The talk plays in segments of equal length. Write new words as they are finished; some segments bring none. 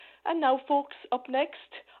And now, folks, up next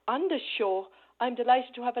on the show, I'm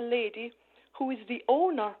delighted to have a lady who is the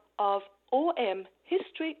owner of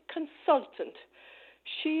History Consultant.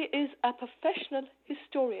 She is a professional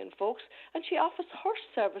historian, folks, and she offers her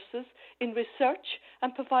services in research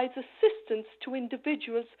and provides assistance to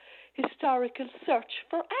individuals' historical search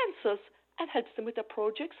for answers and helps them with their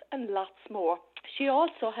projects and lots more. She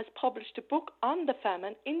also has published a book on the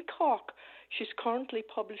famine in Cork. She's currently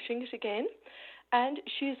publishing it again, and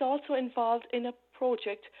she is also involved in a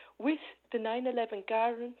project with the 9/11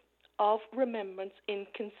 Garden of Remembrance in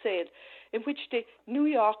Kinsale, in which the New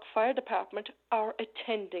York Fire Department are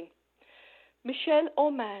attending. Michelle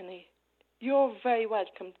O'Mahony, you're very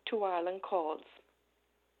welcome to Ireland Calls.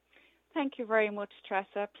 Thank you very much,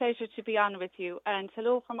 Tressa. Pleasure to be on with you. And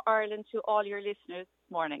hello from Ireland to all your listeners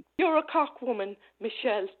this morning. You're a Cork woman,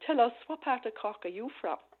 Michelle. Tell us, what part of Cork are you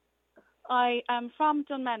from? I am from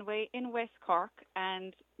Dunmanway in West Cork,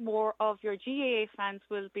 and more of your GAA fans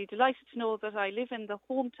will be delighted to know that I live in the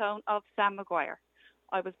hometown of Sam Maguire.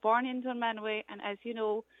 I was born in Dunmanway, and as you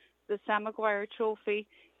know, the Sam Maguire trophy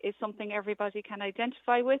is something everybody can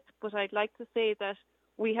identify with, but I'd like to say that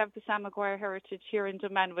we have the Sam Maguire heritage here in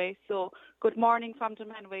Dunmanway. So good morning from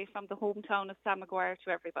Dunmanway, from the hometown of Sam Maguire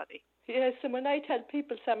to everybody. Yes, and when I tell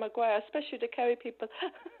people Sam Maguire, especially the Kerry people,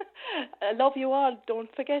 I love you all,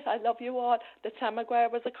 don't forget, I love you all, that Sam Maguire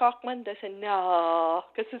was a Corkman. They say, no,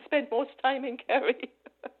 because he spent most time in Kerry.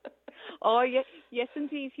 Oh, yes,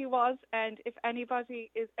 indeed he was. And if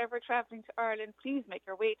anybody is ever travelling to Ireland, please make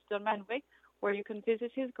your way to Dunmanway, where you can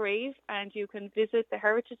visit his grave and you can visit the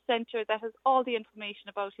Heritage Centre that has all the information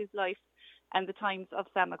about his life and the times of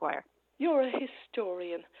Sam Maguire. You're a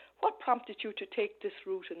historian. What prompted you to take this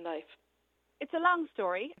route in life? It's a long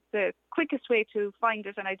story. The quickest way to find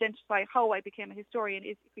it and identify how I became a historian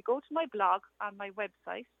is if you go to my blog on my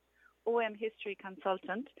website,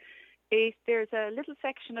 OMhistoryconsultant, there's a little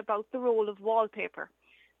section about the role of wallpaper.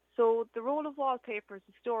 So the role of wallpaper is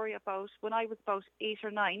a story about when I was about 8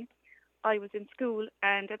 or 9. I was in school,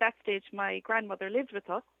 and at that stage my grandmother lived with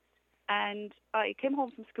us, and I came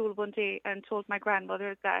home from school one day and told my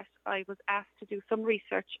grandmother that I was asked to do some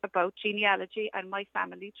research about genealogy and my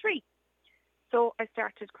family tree. So I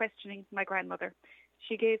started questioning my grandmother.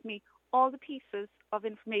 She gave me all the pieces of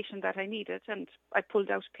information that I needed, and I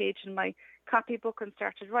pulled out a page in my copybook and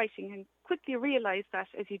started writing, and quickly realised that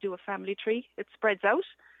as you do a family tree, it spreads out.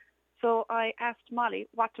 So I asked Molly,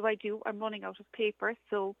 what do I do? I'm running out of paper.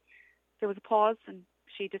 So there was a pause, and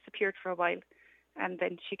she disappeared for a while. And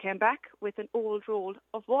then she came back with an old roll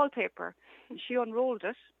of wallpaper. And she unrolled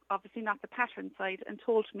it, obviously not the pattern side, and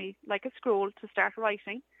told me, like a scroll, to start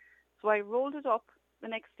writing. So I rolled it up the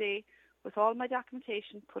next day with all my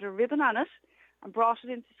documentation, put a ribbon on it, and brought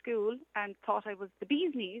it into school, and thought I was the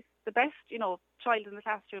bee's knees, the best, child in the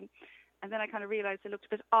classroom. And then I kind of realised it looked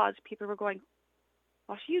a bit odd. People were going,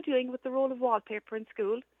 what are you doing with the roll of wallpaper in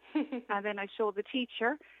school? And then I showed the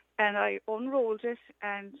teacher, and I unrolled it,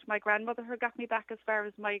 and my grandmother had got me back as far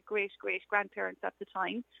as my great-great-grandparents at the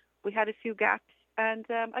time. We had a few gaps, and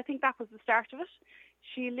I think that was the start of it.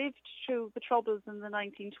 She lived through the Troubles in the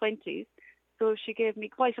 1920s, so she gave me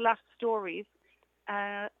quite a lot of stories,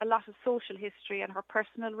 a lot of social history and her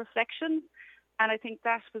personal reflections, and I think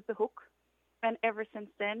that was the hook. And ever since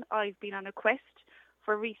then, I've been on a quest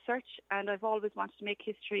for research, and I've always wanted to make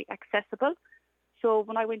history accessible. So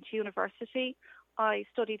when I went to university, I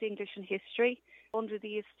studied English and history under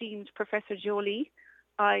the esteemed Professor Jolie.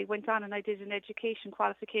 I went on and I did an education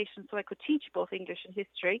qualification so I could teach both English and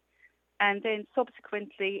history. And then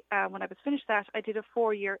subsequently, when I was finished that, I did a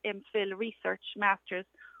 4-year MPhil research master's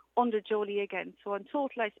under Jolie again. So in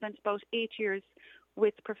total, I spent about 8 years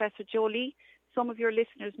with Professor Jolie. Some of your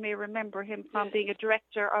listeners may remember him from being a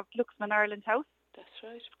director of Luxman Ireland House. That's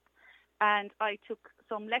right. And I took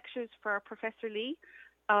some lectures for Professor Lee.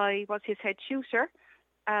 I was his head tutor,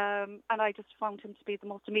 and I just found him to be the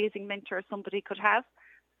most amazing mentor somebody could have.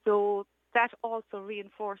 So that also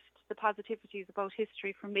reinforced the positivities about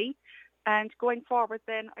history for me. And going forward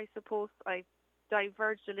then, I suppose I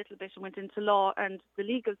diverged a little bit and went into law and the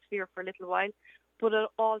legal sphere for a little while. But at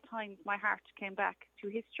all times, my heart came back to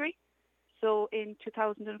history. So in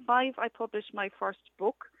 2005, I published my first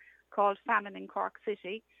book called Famine in Cork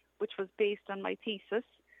City, which was based on my thesis.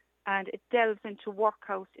 And it delves into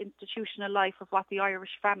workhouse institutional life of what the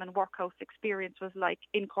Irish famine workhouse experience was like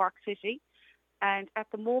in Cork City. And at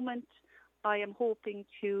the moment, I am hoping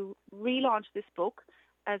to relaunch this book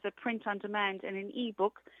as a print on demand and an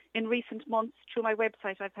e-book. In recent months, through my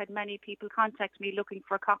website, I've had many people contact me looking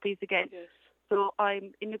for copies again. Yes. So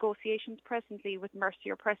I'm in negotiations presently with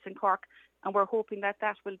Mercier Press in Cork, and we're hoping that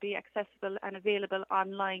that will be accessible and available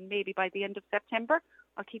online maybe by the end of September.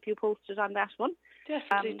 I'll keep you posted on that one.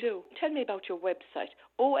 Definitely do. Tell me about your website,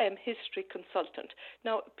 OM History Consultant.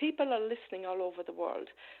 Now, people are listening all over the world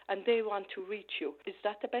and they want to reach you. Is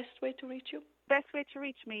that the best way to reach you? Best way to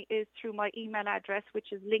reach me is through my email address,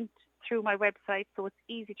 which is linked through my website, so it's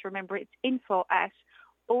easy to remember. It's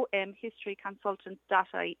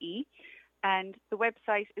info@omhistoryconsultant.ie, and the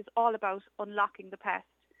website is all about unlocking the past.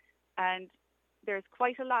 And there's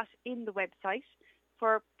quite a lot in the website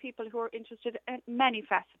for people who are interested in many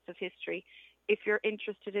facets of history. If you're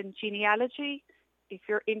interested in genealogy, if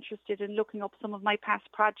you're interested in looking up some of my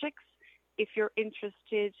past projects, if you're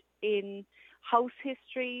interested in house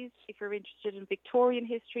histories, if you're interested in Victorian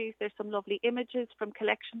histories, there's some lovely images from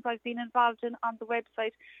collections I've been involved in on the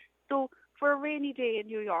website. So for a rainy day in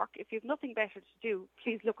New York, if you've nothing better to do,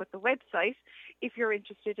 please look at the website if you're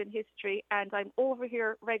interested in history, and I'm over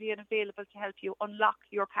here ready and available to help you unlock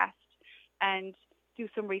your past and do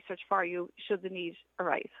some research for you should the need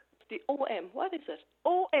arise. The OM, what is it?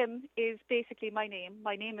 OM is basically my name.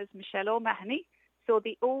 My name is Michelle O'Mahony, so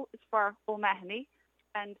the O is for O'Mahony,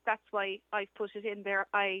 and that's why I've put it in there.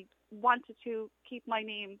 I wanted to keep my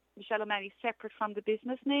name, Michelle O'Mahony, separate from the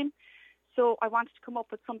business name, so I wanted to come up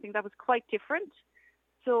with something that was quite different.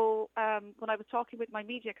 So when I was talking with my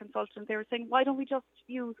media consultant, they were saying, why don't we just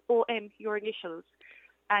use OM, your initials?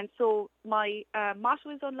 And so my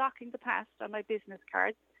motto is unlocking the past on my business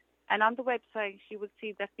cards. And on the website, you will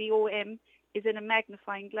see that the OM is in a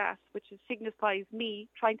magnifying glass, which signifies me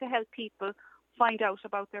trying to help people find out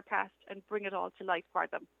about their past and bring it all to life for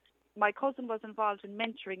them. My cousin was involved in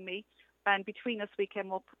mentoring me, and between us, we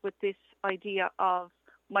came up with this idea of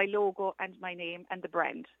my logo and my name and the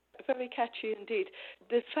brand. Very catchy indeed.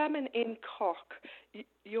 The Famine in Cork,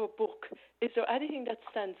 your book, is there anything that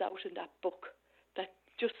stands out in that book that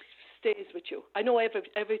just stays with you? I know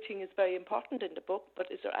everything is very important in the book, but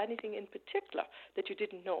is there anything in particular that you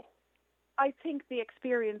didn't know? I think the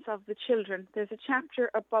experience of the children. There's a chapter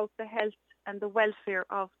about the health and the welfare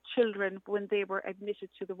of children when they were admitted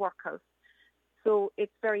to the workhouse. So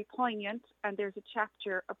it's very poignant, and there's a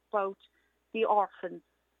chapter about the orphans,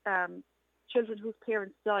 children whose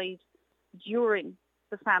parents died during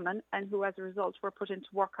the famine and who as a result were put into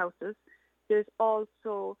workhouses. There's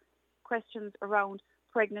also questions around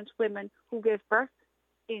pregnant women who gave birth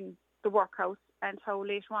in the workhouse and how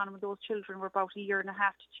later on when those children were about 1.5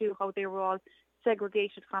 to 2, how they were all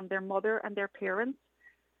segregated from their mother and their parents.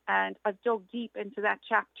 And I've dug deep into that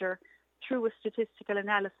chapter through a statistical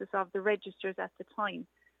analysis of the registers at the time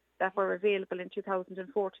that were available in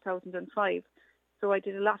 2004, 2005. So I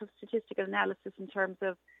did a lot of statistical analysis in terms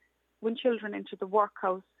of when children entered the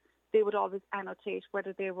workhouse, they would always annotate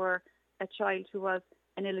whether they were a child who was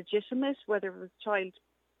an illegitimate, whether it was child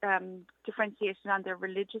differentiation on their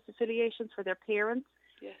religious affiliations for their parents.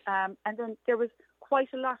 Yes. And then there was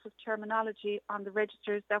quite a lot of terminology on the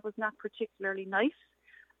registers that was not particularly nice,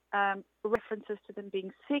 references to them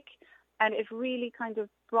being sick, and it really kind of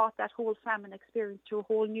brought that whole famine experience to a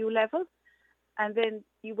whole new level. And then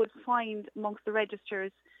you would find amongst the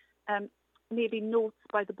registers maybe notes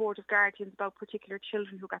by the Board of Guardians about particular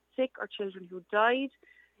children who got sick or children who died.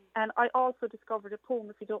 And I also discovered a poem,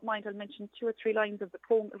 if you don't mind, I'll mention 2 or 3 lines of the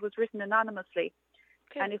poem. It was written anonymously,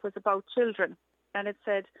 okay. And it was about children. And it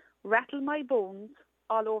said, rattle my bones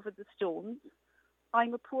all over the stones,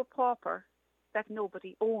 I'm a poor pauper that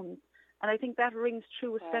nobody owns. And I think that rings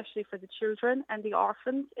true, especially for the children and the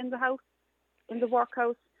orphans in the house, in the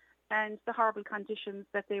workhouse, and the horrible conditions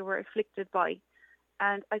that they were afflicted by.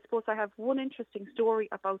 And I suppose I have one interesting story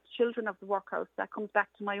about children of the workhouse that comes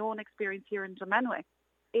back to my own experience here in Dunmanway.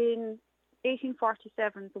 In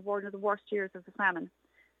 1847, one of the worst years of the famine,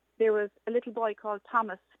 there was a little boy called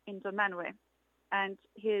Thomas in Dunmanway, and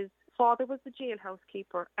his father was the jailhouse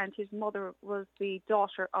keeper and his mother was the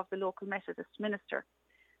daughter of the local Methodist minister.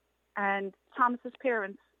 And Thomas's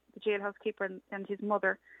parents, the jailhouse keeper and his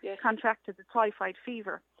mother, yes, contracted the typhoid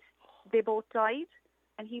fever. They both died,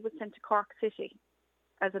 and he was sent to Cork City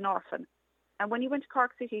as an orphan. And when he went to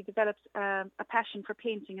Cork City, he developed a passion for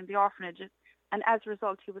painting in the orphanages. And as a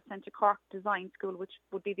result, he was sent to Cork Design School, which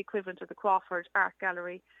would be the equivalent of the Crawford Art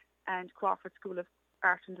Gallery and Crawford School of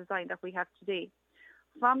Art and Design that we have today.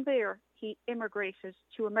 From there, he immigrated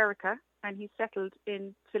to America, and he settled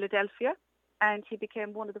in Philadelphia, and he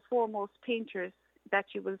became one of the foremost painters that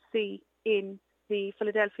you will see in the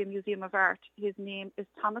Philadelphia Museum of Art. His name is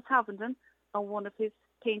Thomas Hovenden, and one of his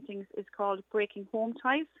paintings is called Breaking Home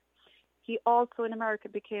Ties. He also in America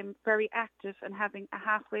became very active in having a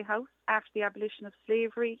halfway house. After the abolition of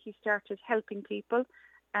slavery, he started helping people,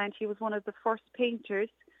 and he was one of the first painters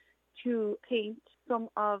to paint some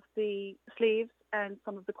of the slaves and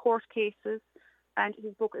some of the court cases. And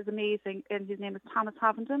his book is amazing, and his name is Thomas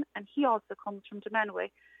Hovenden, and he also comes from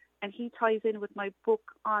Dumanway, and he ties in with my book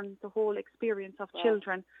on the whole experience of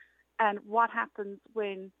children and what happens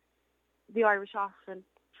when the Irish often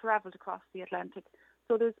travelled across the Atlantic.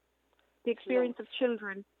 So there's the experience of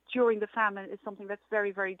children during the famine is something that's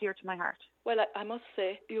very, very dear to my heart. Well, I must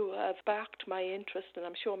say you have sparked my interest, and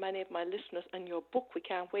I'm sure many of my listeners, and your book, we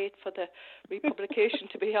can't wait for the republication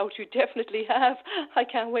to be out. You definitely have. I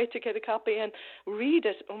can't wait to get a copy and read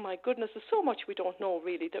it. Oh my goodness, there's so much we don't know,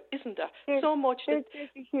 really, there isn't there? So much.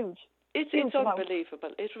 It's huge. It's unbelievable.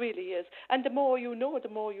 It really is. And the more you know, the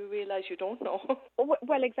more you realise you don't know.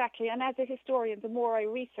 Well, exactly. And as a historian, the more I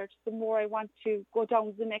research, the more I want to go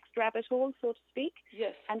down the next rabbit hole, so to speak.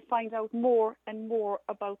 Yes. And find out more and more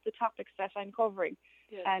about the topics that I'm covering.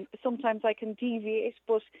 Yes. And sometimes I can deviate,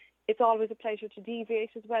 but it's always a pleasure to deviate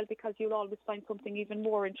as well, because you'll always find something even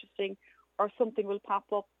more interesting, or something will pop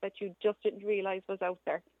up that you just didn't realise was out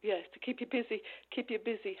there. Yes, to keep you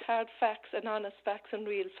busy. Hard facts and honest facts and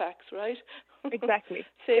real facts, right? Exactly.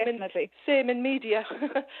 Definitely. Same in media.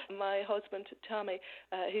 My husband, Tommy,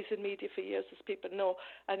 he's in media for years, as people know,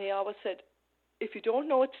 and he always said, if you don't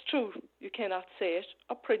know it's true, you cannot say it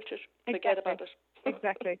or print it. Forget about it.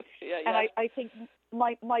 Exactly. Yeah. And I think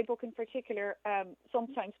my book in particular,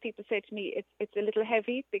 sometimes people say to me it's a little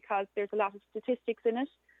heavy because there's a lot of statistics in it,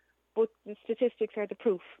 but the statistics are the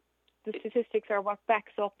proof. The statistics are what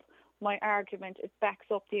backs up my argument. It backs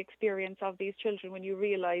up the experience of these children when you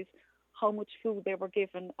realise how much food they were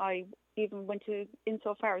given. I even went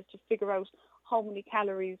insofar as to figure out how many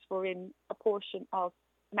calories were in a portion of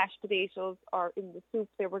mashed potatoes or in the soup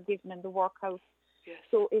they were given in the workhouse. Yes.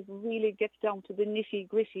 So it really gets down to the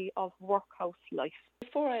nitty-gritty of workhouse life.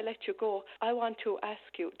 Before I let you go, I want to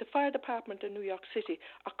ask you, the fire department in New York City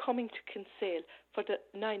are coming to Kinsale for the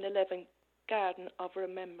 9/11 Garden of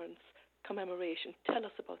Remembrance commemoration. Tell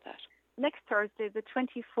us about that. Next Thursday, the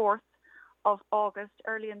 24th of August,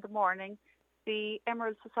 early in the morning, the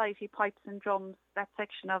Emerald Society Pipes and Drums, that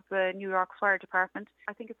section of the New York Fire Department,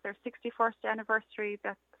 I think it's their 61st anniversary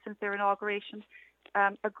since their inauguration,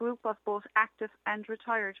 a group of both active and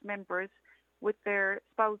retired members with their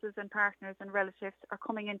spouses and partners and relatives are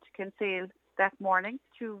coming into Kinsale that morning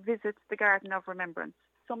to visit the Garden of Remembrance.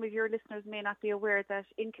 Some of your listeners may not be aware that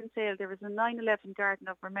in Kinsale there is a 9/11 Garden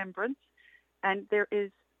of Remembrance, and there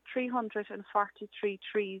is 343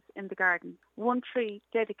 trees in the garden. One tree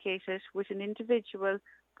dedicated with an individual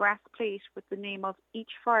brass plate with the name of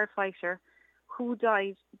each firefighter who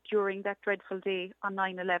died during that dreadful day on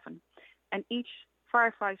 9/11. And each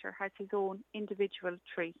firefighter has his own individual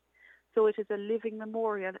tree. So it is a living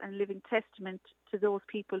memorial and living testament to those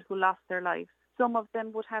people who lost their lives. Some of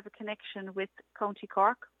them would have a connection with County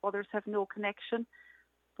Cork, others have no connection.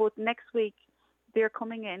 But next week they're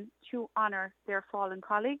coming in to honour their fallen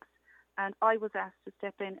colleagues, and I was asked to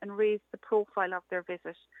step in and raise the profile of their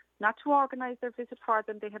visit. Not to organise their visit for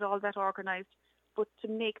them, they had all that organised, but to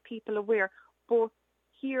make people aware, both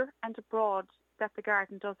here and abroad, that the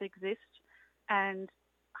garden does exist, and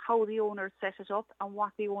how the owners set it up and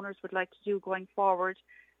what the owners would like to do going forward,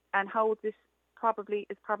 and how this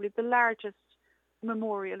is probably the largest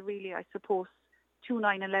memorial, really, I suppose, to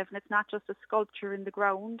 9/11. It's not just a sculpture in the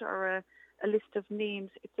ground or a list of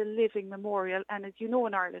names. It's a living memorial, and as you know,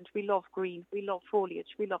 in Ireland, we love green, we love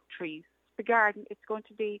foliage, we love trees. The garden, it's going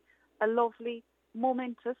to be a lovely,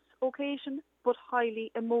 momentous occasion, but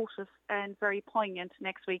highly emotive and very poignant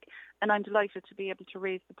next week. And I'm delighted to be able to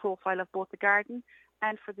raise the profile of both the garden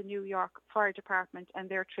and for the New York Fire Department and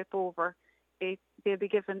their trip over. They'll be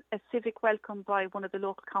given a civic welcome by one of the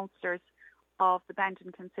local councillors of the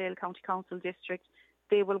Bandon Kinsale County Council District.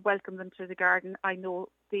 They will welcome them to the garden. I know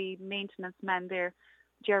the maintenance man there,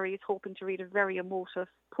 Jerry, is hoping to read a very emotive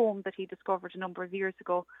poem that he discovered a number of years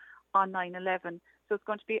ago on 9/11. So it's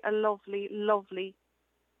going to be a lovely, lovely,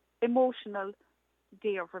 emotional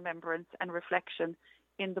day of remembrance and reflection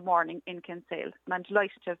in the morning in Kinsale. And I'm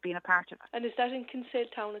delighted to have been a part of it. And is that in Kinsale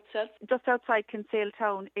Town itself? Just outside Kinsale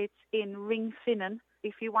Town. It's in Ringfinnan.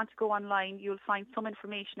 If you want to go online, you'll find some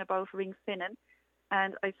information about Ringfinnan.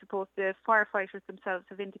 And I suppose the firefighters themselves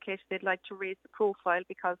have indicated they'd like to raise the profile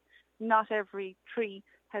because not every tree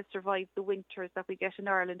has survived the winters that we get in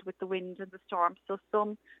Ireland with the wind and the storm. So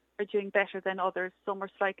some are doing better than others. Some are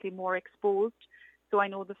slightly more exposed. So I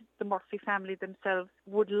know the Murphy family themselves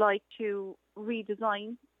would like to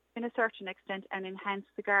redesign in a certain extent and enhance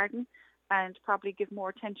the garden. and probably give more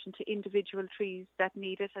attention to individual trees that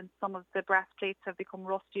need it. And some of the brass plates have become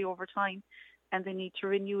rusty over time and they need to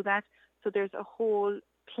renew that. So there's a whole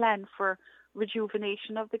plan for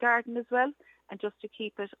rejuvenation of the garden as well, and just to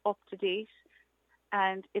keep it up to date.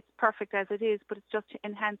 And it's perfect as it is, but it's just to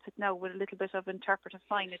enhance it now with a little bit of interpretive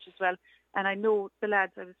signage as well. And I know the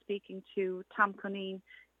lads I was speaking to, Tom Cuneen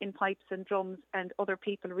in pipes and drums and other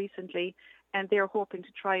people recently, and they're hoping to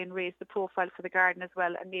try and raise the profile for the garden as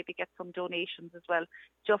well, and maybe get some donations as well,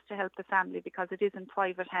 just to help the family, because it is in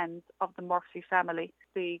private hands of the Murphy family.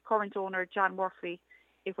 The current owner, John Murphy,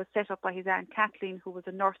 it was set up by his Aunt Kathleen, who was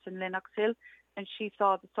a nurse in Lennox Hill, and she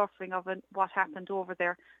saw the suffering of what happened over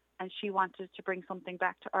there, and she wanted to bring something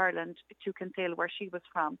back to Ireland, to Kinsale, where she was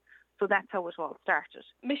from. So that's how it all started.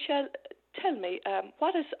 Michelle, tell me,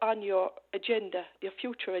 what is on your agenda, your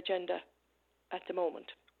future agenda at the moment?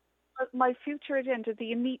 My future agenda,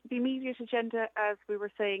 the immediate agenda, as we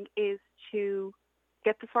were saying, is to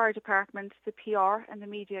get the fire department the PR and the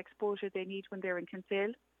media exposure they need when they're in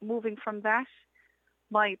Kinsale. Moving from that,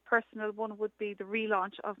 my personal one would be the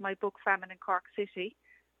relaunch of my book, Famine in Cork City,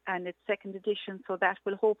 and its second edition, so that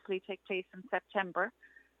will hopefully take place in September.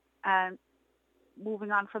 And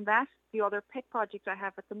moving on from that, the other pet project I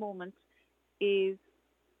have at the moment is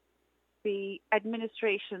the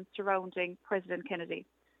administration surrounding President Kennedy.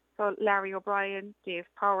 So Larry O'Brien, Dave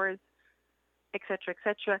Powers,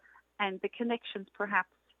 etc., and the connections perhaps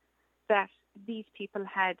that these people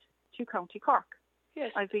had to County Cork.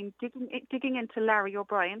 Yes. I've been digging into Larry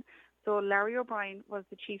O'Brien. So Larry O'Brien was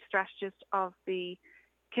the chief strategist of the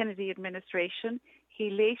Kennedy administration. He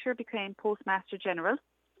later became Postmaster General,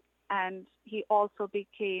 and he also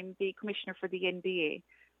became the commissioner for the NBA.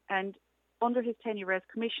 And under his tenure as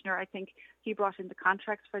commissioner, I think he brought in the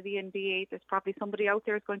contracts for the NBA. There's probably somebody out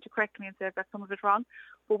there who's going to correct me and say I've got some of it wrong,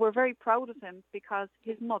 but we're very proud of him because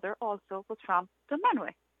his mother also was from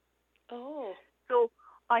Dunmanway. Oh. So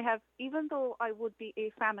I have, even though I would be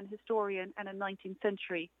a famine historian and a 19th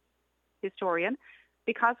century historian,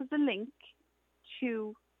 because of the link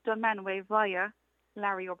to Dunmanway via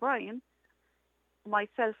Larry O'Brien,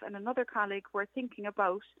 myself and another colleague were thinking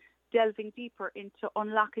about delving deeper into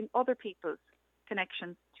unlocking other people's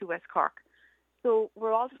connections to West Cork. So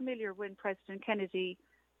we're all familiar when President Kennedy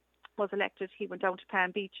was elected, he went down to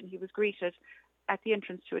Palm Beach and he was greeted at the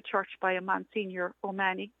entrance to a church by a Monsignor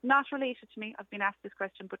O'Mahony. Not related to me, I've been asked this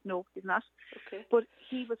question, but no, he's not. Okay. But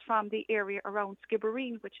he was from the area around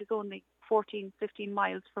Skibbereen, which is only 14, 15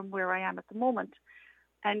 miles from where I am at the moment.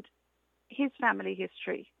 And his family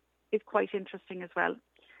history is quite interesting as well.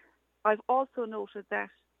 I've also noted that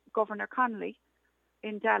Governor Connolly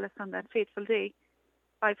in Dallas on that fateful day,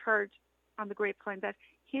 I've heard on the grapevine that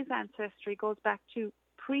his ancestry goes back to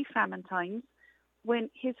pre-famine times when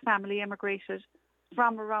his family emigrated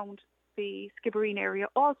from around the Skibbereen area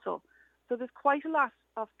also. So there's quite a lot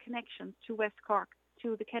of connections to West Cork,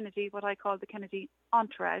 to the Kennedy, what I call the Kennedy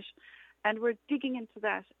entourage. And we're digging into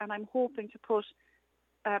that, and I'm hoping to put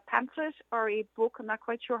a pamphlet or a book, I'm not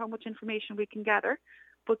quite sure how much information we can gather,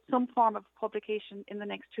 but some form of publication in the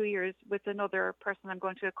next 2 years with another person I'm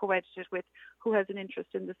going to co-edit it with who has an interest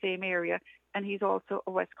in the same area, and he's also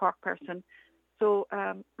a West Cork person. So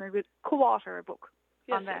we will co-author a book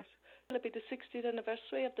on that. Will it be the 60th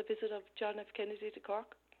anniversary of the visit of John F. Kennedy to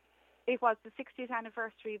Cork? It was the 60th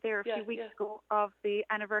anniversary there a few weeks ago of the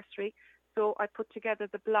anniversary. So I put together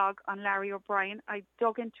the blog on Larry O'Brien. I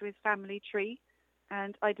dug into his family tree,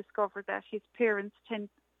 and I discovered that his parents tend,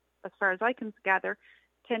 as far as I can gather,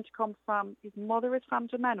 tend to come from, his mother is from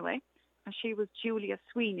Dunmanway, and she was Julia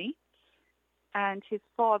Sweeney, and his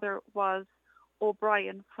father was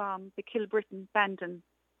O'Brien from the Kilbrittain Bandon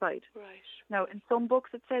side. Right. Now, in some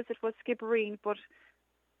books it says it was Skibbereen, but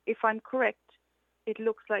if I'm correct, it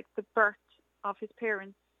looks like the birth of his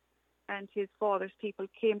parents and his father's people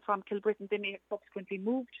came from Kilbrittain. They may have subsequently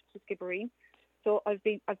moved to Skibbereen. So I've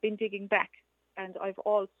been digging back, and I've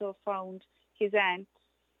also found his aunt's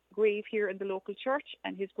grave here in the local church,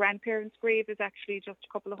 and his grandparents' grave is actually just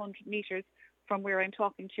a couple of 100 metres from where I'm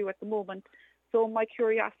talking to you at the moment. So my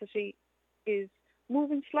curiosity is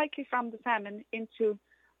moving slightly from the famine into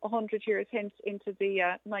 100 years hence into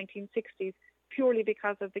the 1960s, purely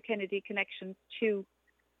because of the Kennedy connections to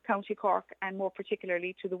County Cork and more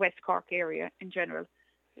particularly to the West Cork area in general.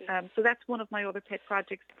 Yes. So that's one of my other pet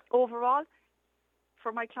projects. Overall,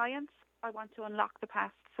 for my clients, I want to unlock the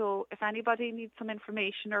past. So if anybody needs some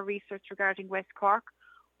information or research regarding West Cork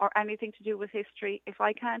or anything to do with history, if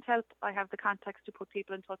I can't help, I have the contacts to put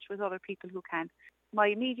people in touch with other people who can. My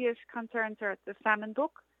immediate concerns are the famine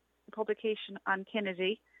book, the publication on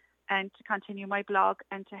Kennedy, and to continue my blog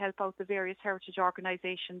and to help out the various heritage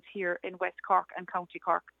organisations here in West Cork and County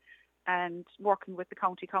Cork, and working with the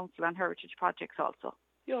County Council on heritage projects also.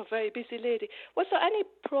 You're a very busy lady. Was there any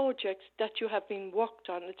project that you have been worked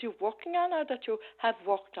on, that you're working on or that you have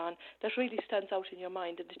worked on, that really stands out in your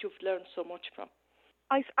mind and that you've learned so much from?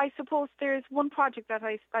 I suppose there's one project that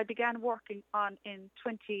I began working on in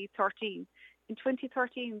 2013. In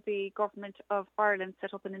 2013, the Government of Ireland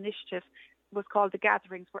set up an initiative. It was called The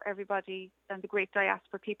Gatherings, where everybody and the great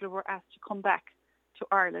diaspora people were asked to come back to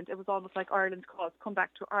Ireland. It was almost like Ireland's cause, come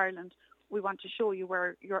back to Ireland. We want to show you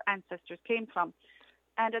where your ancestors came from.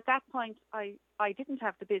 And at that point, I didn't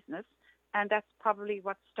have the business, and that's probably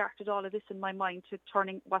what started all of this in my mind, to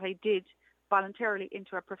turning what I did voluntarily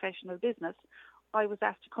into a professional business. I was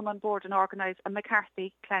asked to come on board and organise a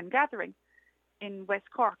McCarthy clan gathering in West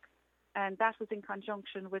Cork, and that was in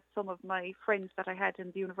conjunction with some of my friends that I had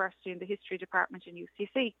in the university in the history department in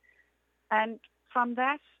UCC. And from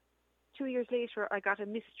that, 2 years later, I got a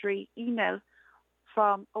mystery email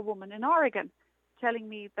from a woman in Oregon telling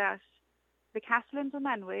me that the castle in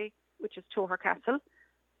Mahoney, which is Toher Castle,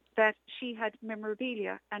 that she had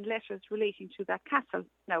memorabilia and letters relating to that castle.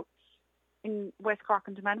 Now, in West Cork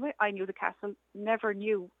and Mahoney, I knew the castle, never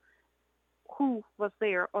knew who was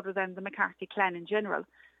there other than the McCarthy clan in general.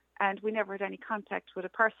 And we never had any contact with a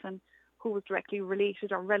person who was directly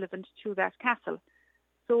related or relevant to that castle.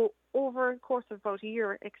 So over the course of about a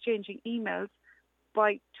year exchanging emails,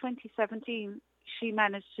 by 2017, she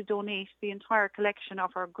managed to donate the entire collection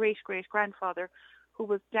of her great-great-grandfather, who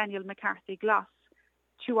was Daniel McCarthy Gloss,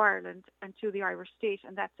 to Ireland and to the Irish state.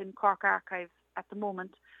 And that's in Cork Archives at the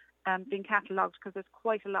moment, being catalogued, because there's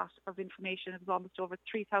quite a lot of information. It was almost over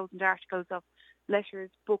 3,000 articles of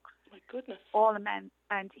letters, books. My goodness. All a man.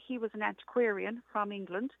 And he was an antiquarian from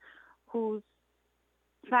England whose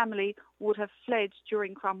family would have fled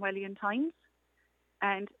during Cromwellian times,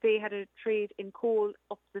 and they had a trade in coal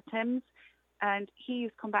up the Thames, and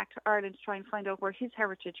he's come back to Ireland to try and find out where his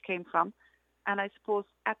heritage came from. And I suppose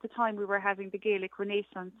at the time we were having the Gaelic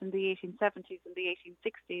Renaissance in the 1870s and the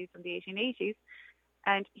 1860s and the 1880s,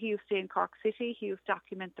 and he used to stay in Cork City. He used to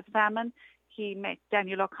document the famine. He met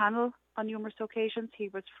Daniel O'Connell on numerous occasions. He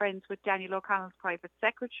was friends with Daniel O'Connell's private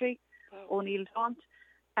secretary, O'Neill Daunt.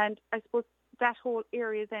 And I suppose that whole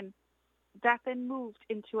area then moved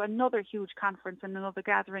into another huge conference and another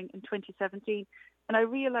gathering in 2017. And I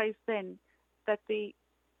realised then that the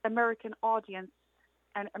American audience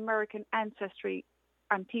and American ancestry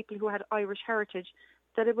and people who had Irish heritage,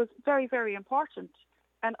 that it was very, very important.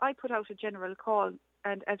 And I put out a general call,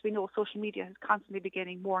 and as we know, social media has constantly been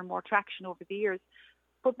gaining more and more traction over the years.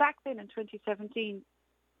 But back then in 2017,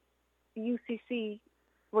 UCC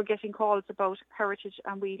were getting calls about heritage,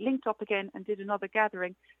 and we linked up again and did another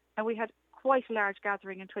gathering. And we had quite a large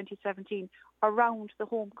gathering in 2017 around the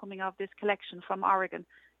homecoming of this collection from Oregon.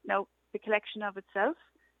 Now, the collection of itself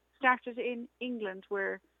started in England,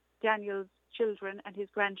 where Daniel's children and his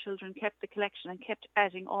grandchildren kept the collection and kept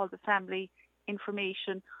adding all the family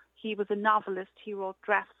information. He was a novelist. He wrote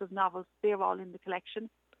drafts of novels. They're all in the collection.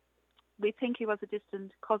 We think he was a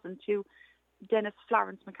distant cousin to Dennis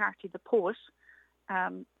Florence McCarthy, the poet.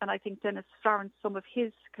 And I think Dennis Florence, some of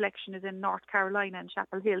his collection is in North Carolina and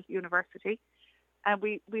Chapel Hill University. And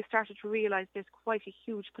we started to realise there's quite a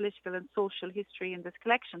huge political and social history in this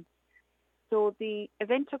collection. So the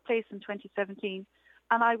event took place in 2017,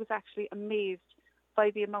 and I was actually amazed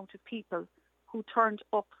by the amount of people who turned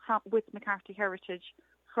up with McCarthy heritage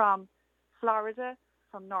from Florida,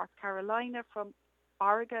 from North Carolina, from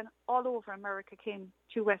Oregon, all over America came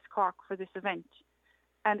to West Cork for this event.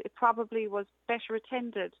 And it probably was better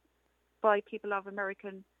attended by people of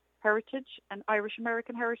American heritage and Irish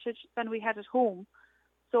American heritage than we had at home.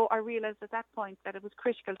 So I realised at that point that it was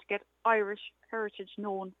critical to get Irish heritage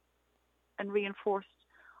known and reinforced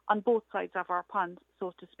on both sides of our pond,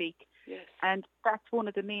 so to speak. Yes. And that's one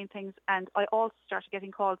of the main things. And I also started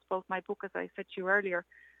getting calls about my book, as I said to you earlier,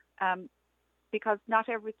 because not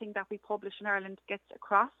everything that we publish in Ireland gets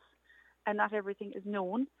across, and not everything is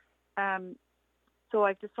known. So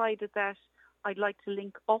I've decided that I'd like to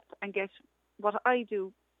link up and get what I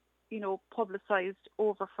do, publicised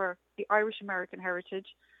over for the Irish American heritage.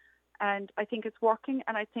 And I think it's working.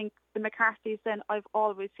 And I think the McCarthys then, I've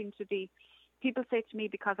always seemed to be, people say to me,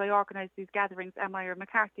 because I organise these gatherings, am I a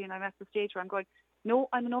McCarthy? And I'm at the stage where I'm going, no,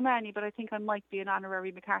 I'm an O'Mahony, but I think I might be an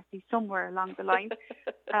honorary McCarthy somewhere along the line.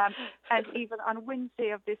 And even on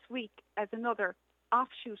Wednesday of this week, as another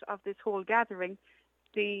offshoot of this whole gathering,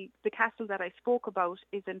 the castle that I spoke about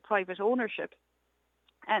is in private ownership.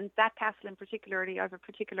 And that castle in particular, I have a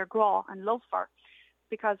particular graw and love for.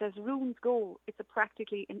 because as ruins go, it's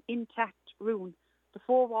practically an intact ruin. The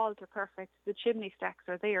four walls are perfect. The chimney stacks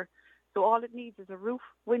are there. So all it needs is a roof,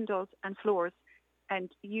 windows and floors,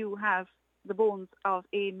 and you have the bones of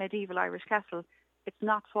a medieval Irish castle. It's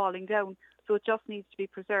not falling down, so it just needs to be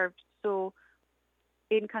preserved. So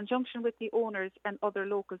in conjunction with the owners and other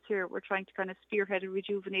locals here, we're trying to kind of spearhead a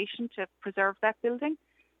rejuvenation to preserve that building.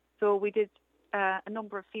 So we did a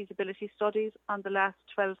number of feasibility studies on the last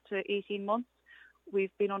 12 to 18 months.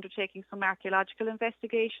 We've been undertaking some archaeological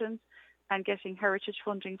investigations and getting heritage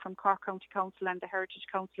funding from Cork County Council and the Heritage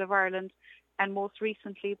Council of Ireland. And most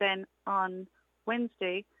recently then on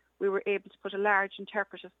Wednesday, we were able to put a large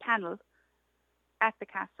interpretive panel at the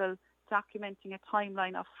castle documenting a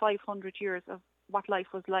timeline of 500 years of what life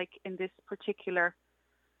was like in this particular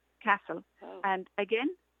castle. Oh. And again,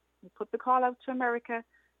 we put the call out to America.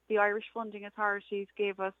 The Irish funding authorities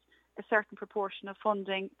gave us a certain proportion of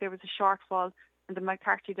funding. There was a shortfall, and the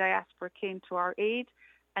McCarthy diaspora came to our aid.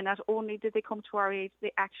 And not only did they come to our aid,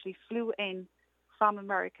 they actually flew in from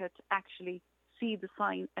America to actually see the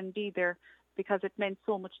sign and be there, because it meant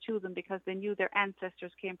so much to them, because they knew their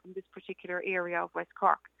ancestors came from this particular area of West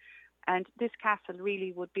Cork. And this castle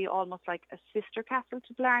really would be almost like a sister castle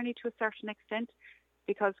to Blarney to a certain extent,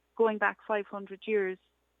 because going back 500 years,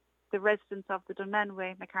 the residents of the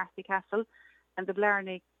Dunmanway McCarthy Castle and the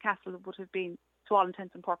Blarney Castle would have been, to all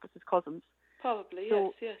intents and purposes, cousins. Probably,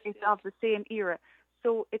 so yes. It's of the same era.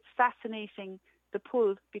 So it's fascinating, the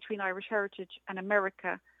pull between Irish heritage and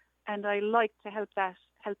America, and I like to help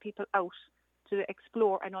people out to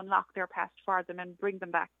explore and unlock their past for them and bring them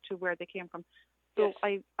back to where they came from. So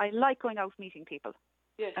yes. I like going out meeting people,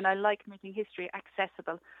 yes. And I like making history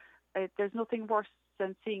accessible. There's nothing worse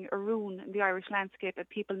than seeing a ruin in the Irish landscape and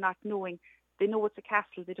people not knowing. They know it's a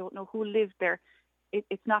castle, they don't know who lived there.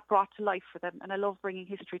 It's not brought to life for them, and I love bringing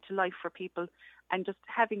history to life for people and just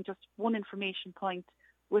having just one information point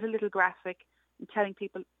with a little graphic and telling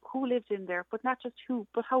people who lived in there, but not just who,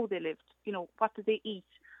 but how they lived. You know, what did they eat?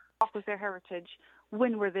 What was their heritage?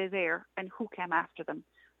 When were they there? And who came after them?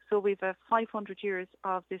 So we've 500 years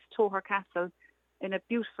of this Toher Castle in a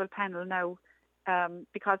beautiful panel now,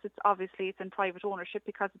 because it's in private ownership,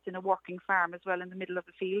 because it's in a working farm as well in the middle of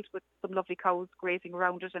the field with some lovely cows grazing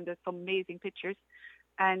around it, and there's some amazing pictures.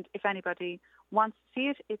 And if anybody wants to see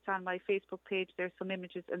it, it's on my Facebook page. There's some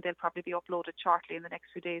images, and they'll probably be uploaded shortly in the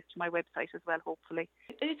next few days to my website as well, hopefully.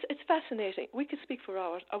 It's fascinating. We could speak for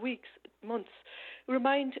hours, or weeks, months.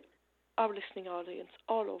 Remind our listening audience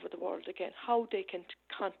all over the world again how they can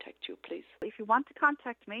contact you, please. If you want to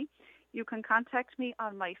contact me, you can contact me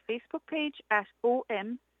on my Facebook page at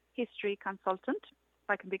OMhistoryconsultant.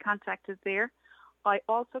 I can be contacted there. I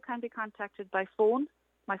also can be contacted by phone.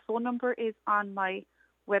 My phone number is on my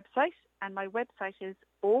website, and my website is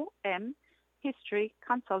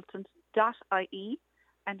omhistoryconsultant.ie,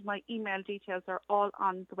 and my email details are all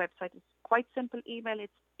on the website. It's quite simple email.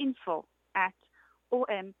 It's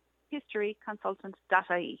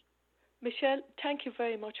info@omhistoryconsultant.ie. Michelle, thank you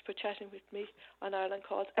very much for chatting with me on Ireland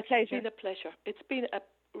Calls. A pleasure. It's been a pleasure. It's been a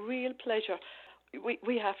real pleasure.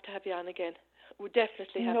 We have to have you on again. We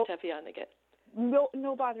definitely have to have you on again.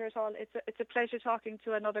 No bother at all. It's a pleasure talking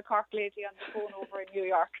to another Cork lady on the phone over in New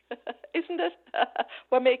York. Isn't it?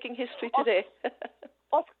 We're making history today.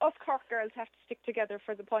 Us Cork girls have to stick together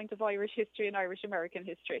for the point of Irish history and Irish American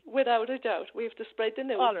history. Without a doubt. We have to spread the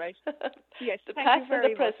news. All right. Yes, the thank past you very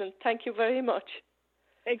and the present. much. Thank you very much.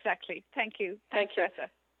 Exactly. Thank you. Thank you.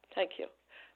 Greta. Thank you.